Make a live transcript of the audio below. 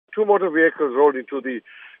Two motor vehicles rolled into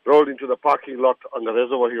the parking lot on the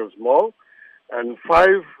Reservoir Hills Mall, and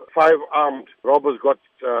five armed robbers got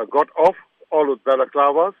off, all with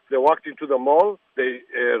balaclavas. They walked into the mall. They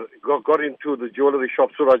got into the jewellery shop,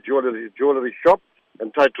 Suraj jewellery shop,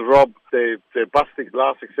 and tried to rob. They bust the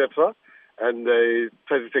glass, etc., and they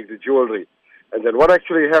tried to take the jewellery. And then what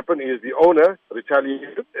actually happened is the owner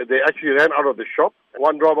retaliated. They actually ran out of the shop.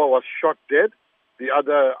 One robber was shot dead. The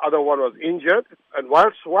other one was injured. And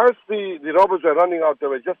whilst the robbers were running out, they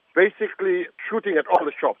were just basically shooting at all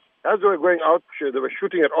the shops. As they were going out, they were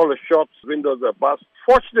shooting at all the shops, windows were bust.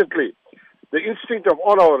 Fortunately, the instinct of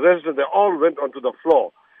all our residents, they all went onto the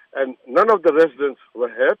floor. And none of the residents were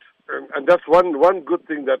hurt. And that's one good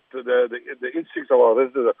thing, that the instincts of our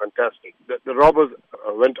residents are fantastic. The robbers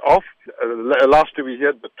went off. Last we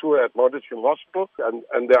heard, the two are at Montreal Hospital,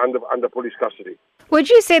 and they're under police custody. Would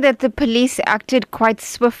you say that the police acted quite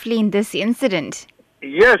swiftly in this incident?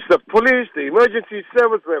 Yes, the police, the emergency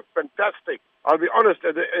service were fantastic. I'll be honest,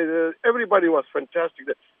 everybody was fantastic.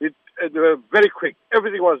 They were very quick.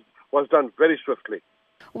 Everything was done very swiftly.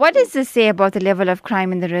 What does this say about the level of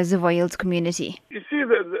crime in the Reservoir Hills community? You see,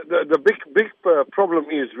 the big problem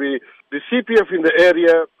is the CPF in the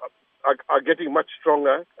area are getting much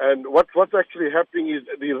stronger, and what's actually happening is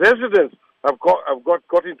the residents have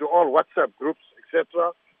got into all WhatsApp groups,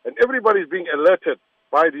 etc., and everybody's being alerted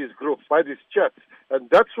by these groups, by these chats, and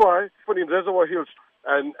that's why in Reservoir Hills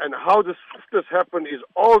and how the swiftness happened is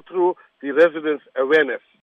all through the residents' awareness.